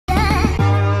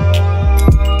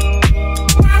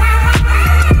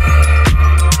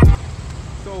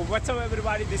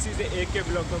Everybody, this is एक के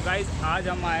blog. तो गाइस आज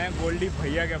हम आए हैं गोल्डी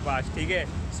भैया के पास, ठीक है,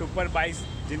 सुपर बाइक्स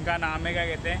जिनका नाम है, क्या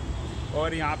कहते हैं।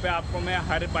 और यहाँ पे आपको मैं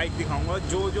हर बाइक दिखाऊंगा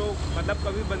जो मतलब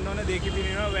कभी बंदों ने देखी भी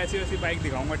नहीं ना, वैसी वैसी बाइक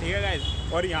दिखाऊंगा, ठीक है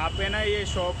गाइस। और यहाँ पे ना ये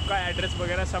शॉप का एड्रेस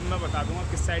वगैरह सब मैं बता दूंगा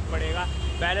किस साइड पड़ेगा।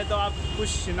 पहले तो आप कुछ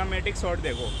सिनेमैटिक शॉट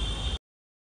देखो।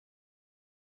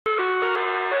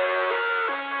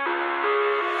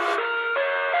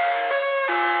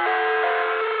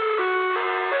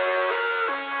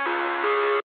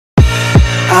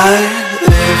 I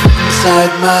live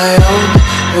inside my own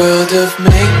world of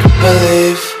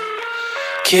make-believe.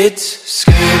 Kids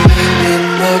screaming in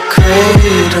the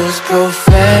cradles,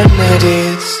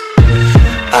 profanities.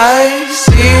 I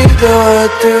see the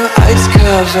world through ice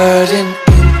covered in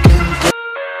ink and blood.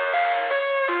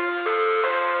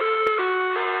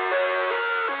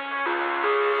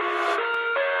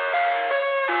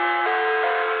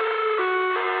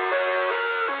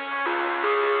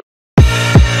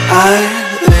 I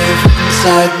live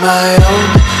inside my own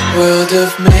world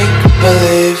of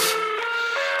make-believe.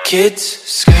 Kids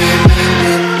screaming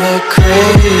in the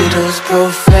cradles,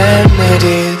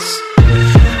 profanities.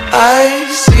 I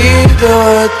see the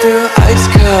world through ice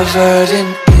covered in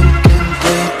ink and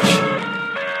bleach.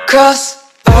 Cross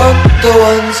out the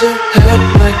ones who heard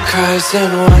my cries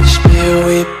and watched me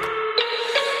weep.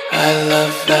 I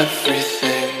love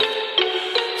everything.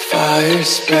 Fire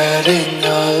spreading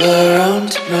all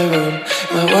around my room.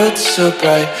 My world's so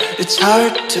bright, it's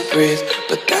hard to breathe,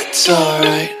 but that's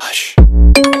alright. Hush.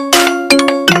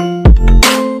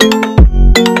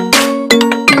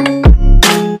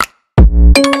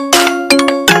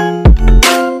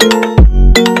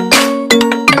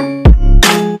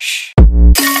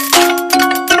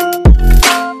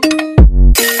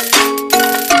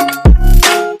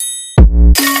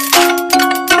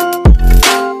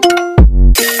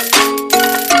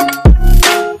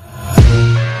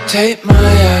 Tape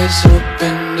my eyes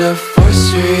open to force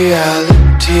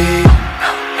reality.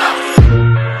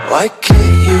 Why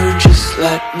can't you just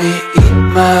let me eat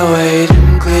my weight in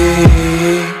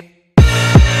glee?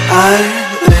 I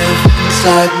live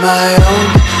inside my own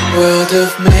world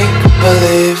of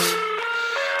make-believe.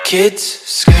 Kids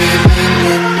screaming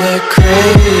in their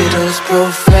cradles,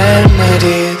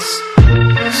 profanities.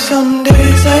 Some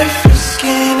days I feel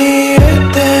skinnier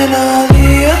than all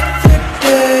the other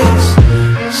days.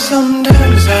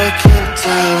 Sometimes I can't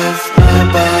tell if my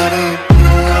body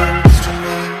belongs to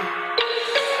me.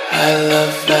 I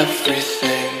love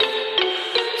everything.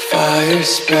 Fire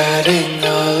spreading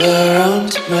all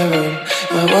around my room.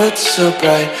 My world's so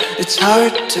bright, it's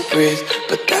hard to breathe,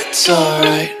 but that's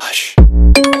alright. Hush.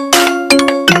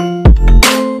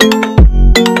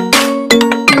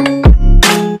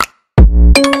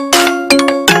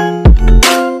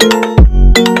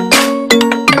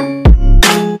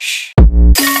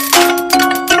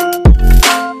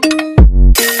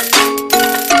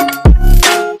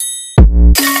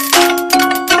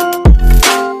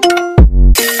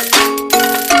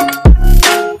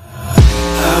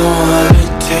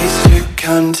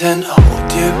 Content,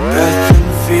 hold your breath and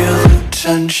feel the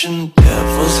tension.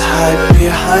 Devils hide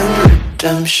behind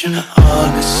redemption.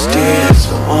 Honesty is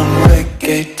a one-way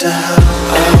gate to hell.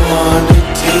 I wanna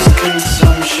taste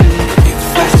consumption, breathe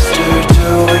faster to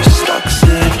waste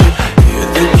oxygen. Hear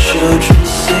the children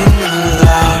sing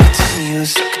aloud. It's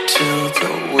music till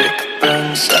the wick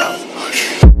burns out.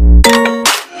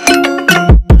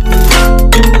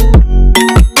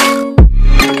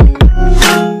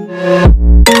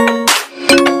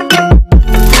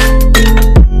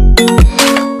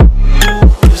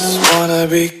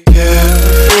 Be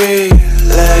carefree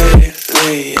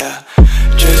lately, yeah.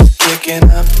 Just picking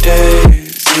up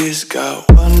daisies.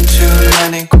 Got one too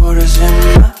many quarters in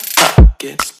my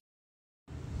pockets.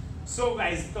 So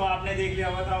guys, तो आपने देख लिया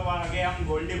होगा, तो आगे हम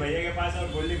गोल्डी भैया के पास, और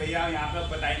गोल्डी भैया यहाँ पे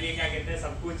बताएंगे क्या कहते हैं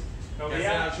सब कुछ। तो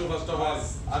भैया फर्स्ट ऑफ ऑल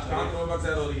आज कहाँ प्रोबक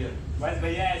सेल हो रही है? बस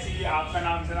भैया ऐसे ही आपका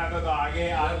नाम सुना तो आगे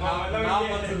आपका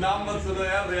मतलब नाम मत सुनो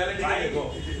यार, रियलिटी का देखो।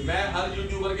 मैं हर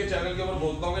यूट्यूबर के चैनल के ऊपर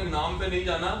बोलता हूँ कि नाम पे नहीं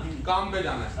जाना, काम पे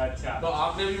जाना है। अच्छा, तो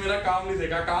आपने भी मेरा काम नहीं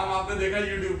देखा, काम आपने देखा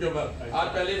यूट्यूब के ऊपर। अच्छा। आज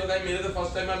पहले ही बताइए, मेरे तो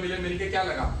फर्स्ट टाइम मिलके क्या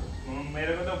लगा?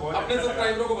 मेरे को तो बहुत अपने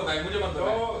सब्सक्राइबरों को बताइए, मुझे मत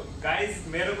बताइए। तो गाइस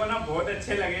मेरे को ना बहुत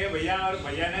अच्छे लगे भैया, और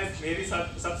भैया ने मेरी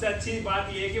सबसे अच्छी बात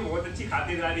ये है कि बहुत अच्छी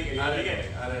खातिरदारी करी, ठीक है।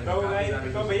 तो गाइस,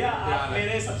 तो भैया आप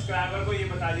मेरे सब्सक्राइबर को ये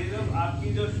बता दीजिए,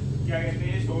 आपकी जो क्या कहते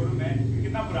हैं शोरूम है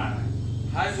कितना पुराना है?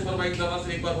 हाय सुपर बाइक लवर्स,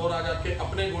 एक बार और आज आपके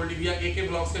अपने गोल्डी भैया के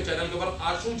ब्लॉग्स के चैनल के ऊपर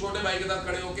आशु छोटे भाई के साथ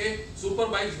खड़े होके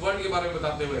सुपर बाइक्स वर्ल्ड के बारे में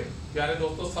बताते हुए। प्यारे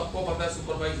दोस्तों, सबको पता है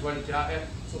सुपर बाइक्स वर्ल्ड क्या है,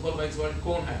 सुपर बाइक्स वर्ल्ड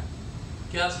कौन है,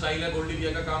 क्या स्टाइल है गोल्डी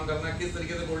भैया का काम करना, किस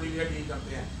तरीके से गोल्डी भैया डील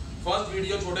करते हैं। फर्स्ट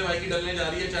वीडियो छोटे भाई की डलने जा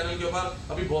रही है चैनल के ऊपर।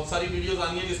 अभी बहुत सारी वीडियोस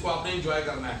आनी है जिसको आपने एंजॉय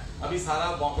करना है। अभी सारा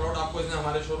वॉकआउट आपको इसने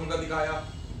हमारे शोरूम का दिखाया,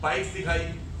 बाइक्स दिखाई,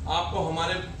 आपको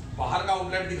हमारे बाहर का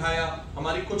आउटलेट दिखाया,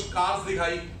 हमारी कुछ कार्स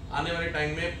दिखाई। आने वाले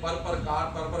टाइम में पर कार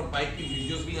पर बाइक की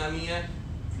वीडियोस भी आनी है,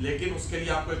 लेकिन उसके लिए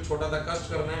आपको एक छोटा सा कष्ट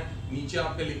करना है। नीचे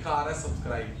आपके लिखा आ रहा है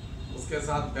सब्सक्राइब, उसके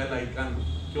साथ बेल आइकन,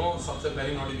 क्यों सबसे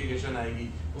पहले नोटिफिकेशन आएगी,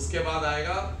 उसके बाद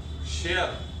आएगा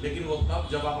शेयर, लेकिन वो तब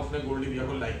जब आप अपने गोल्डी भैया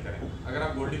को लाइक करें। अगर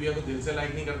आप गोल्डी भैया को दिल से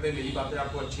लाइक नहीं करते, मेरी बातें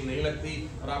आपको अच्छी नहीं लगती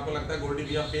और आपको लगता है गोल्डी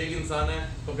भैया फेक इंसान है,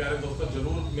 तो प्यारे दोस्तों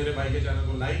जरूर मेरे भाई के चैनल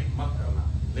को लाइक मत करना।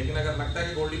 लेकिन अगर लगता है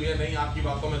कि गोल्डी भैया नहीं, आपकी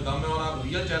बातों में दम है और आप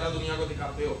रियल चेहरा दुनिया को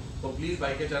दिखाते हो, तो प्लीज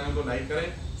भाई के चैनल को लाइक करें,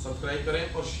 सब्सक्राइब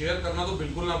करें और शेयर करना तो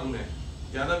बिल्कुल ना भूलें।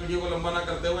 ज्यादा वीडियो को लंबा ना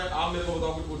करते हुए आप मेरे को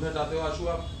बताओ कुछ पूछना चाहते हो आशु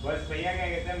आप? बस भैया क्या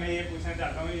कहते हैं, मैं ये पूछना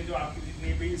चाहता हूँ, ये जो आपकी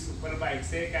जितनी भी सुपर बाइक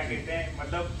से क्या कहते हैं,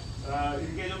 मतलब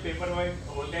इनके जो पेपर वर्क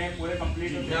होते हैं पूरे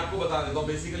कंप्लीट होते हैं? मैं आपको बता देता हूँ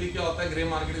बेसिकली क्या होता है। ग्रे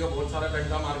मार्केट का बहुत सारा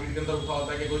टंका मार्केट के अंदर उठा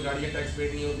होता है कि कोई गाड़ी टैक्स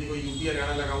पेड नहीं होती, कोई यूपी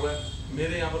हरियाणा लगा हुआ है।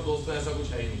 मेरे यहाँ पर दोस्तों ऐसा कुछ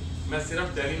है ही नहीं। मैं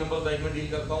सिर्फ दिल्ली नंबर बाइक में डील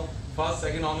करता हूँ, फर्स्ट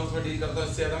सेकंड ऑनर्स में डील करता हूँ,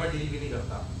 इससे ज्यादा मैं डील भी नहीं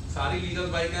करता। सारी लीगल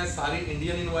बाइक हैं, सारी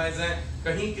इंडियन इनवॉइस हैं,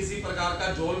 कहीं किसी प्रकार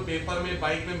का जोल पेपर में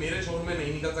बाइक में मेरे शोरूम में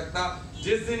नहीं निकल सकता।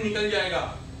 जिस दिन निकल जाएगा,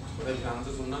 बड़े ध्यान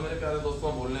से सुनना मेरे प्यारे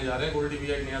दोस्तों, बोलने जा रहे हैं गोल्डी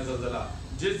भैया एक नया ज़लज़ला।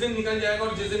 जिस दिन निकल जाएगा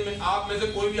और जिस दिन में आप में से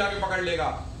कोई भी आके पकड़ लेगा,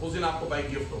 उस दिन आपको बाइक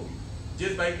गिफ्ट होगी।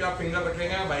 जिस बाइक पे आप फिंगर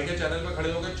रखेंगे, मैं भाई के चैनल पे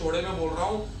खड़े होकर चौड़े में बोल रहा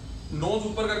हूँ, नोज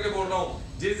ऊपर करके बोल रहा हूँ,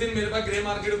 जिस दिन मेरे पास ग्रे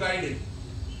मार्केट गाइड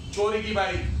चोरी की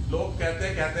बाइक, लोग कहते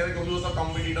रहे क्योंकि वो सब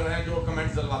कॉम्पिटिटर हैं जो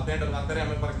कमेंट्स डलवाते रहे,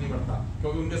 हमें फर्क नहीं पड़ता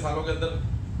क्योंकि उनके सालों के अंदर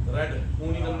रेड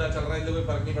खून ही गंदा चल रहा है, इसलिए कोई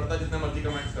फर्क नहीं पड़ता जितने मर्जी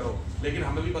कमेंट्स करो। लेकिन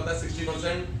हमें भी पता है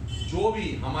 60% जो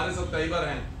भी हमारे सब्सक्राइबर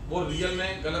हैं वो रियल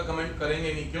में गलत कमेंट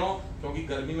करेंगे नहीं। क्यों? क्योंकि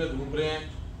गर्मी में धूप रहे हैं,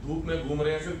 धूप में घूम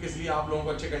रहे हैं, सिर्फ इसलिए आप लोगों को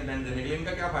अच्छे कंटेंट देने के लिए।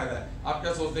 इनका क्या फायदा है? आप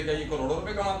क्या सोचते हैं कि ये करोड़ों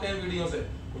रुपए कमाते हैं वीडियो से?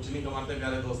 कुछ नहीं कमाते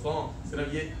प्यारे दोस्तों,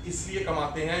 सिर्फ ये इसलिए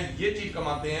कमाते हैं, ये चीज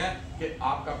कमाते हैं कि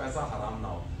आपका पैसा हराम ना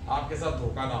हो, आपके साथ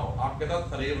धोखा ना हो, आपके साथ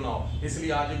फरेब ना हो।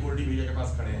 इसलिए आज ये गोल्डी भैया के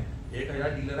पास खड़े हैं। 1000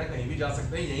 डीलर है, कहीं भी जा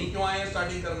सकते हैं। यहीं क्यों आए हैं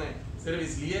स्टार्टिंग करने? सिर्फ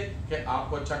इसलिए कि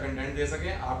आपको अच्छा कंटेंट दे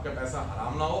सके, आपका पैसा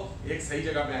हराम ना हो, एक सही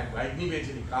जगह पे आए। बाइक नहीं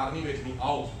बेचनी, कार नहीं बेचनी,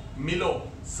 आओ मिलो,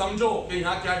 समझो कि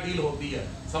यहाँ क्या डील होती है।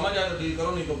 समझ आए तो डील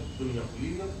करो, नहीं तो दुनिया खुली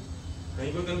है,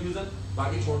 कहीं कोई कंफ्यूजन।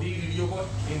 बाकी छोटी वीडियो को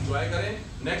एंजॉय करें।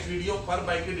 नेक्स्ट वीडियो पर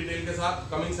बाइक की डिटेल के साथ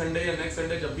कमिंग संडे या नेक्स्ट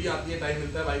संडे जब भी आती है, टाइम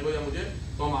मिलता है भाई को या मुझे,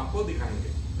 तो हम आपको दिखाएंगे।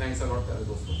 थैंक्स अ लॉट प्यारे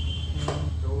दोस्तों।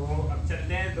 तो अब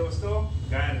चलते हैं दोस्तों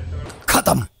घर। तो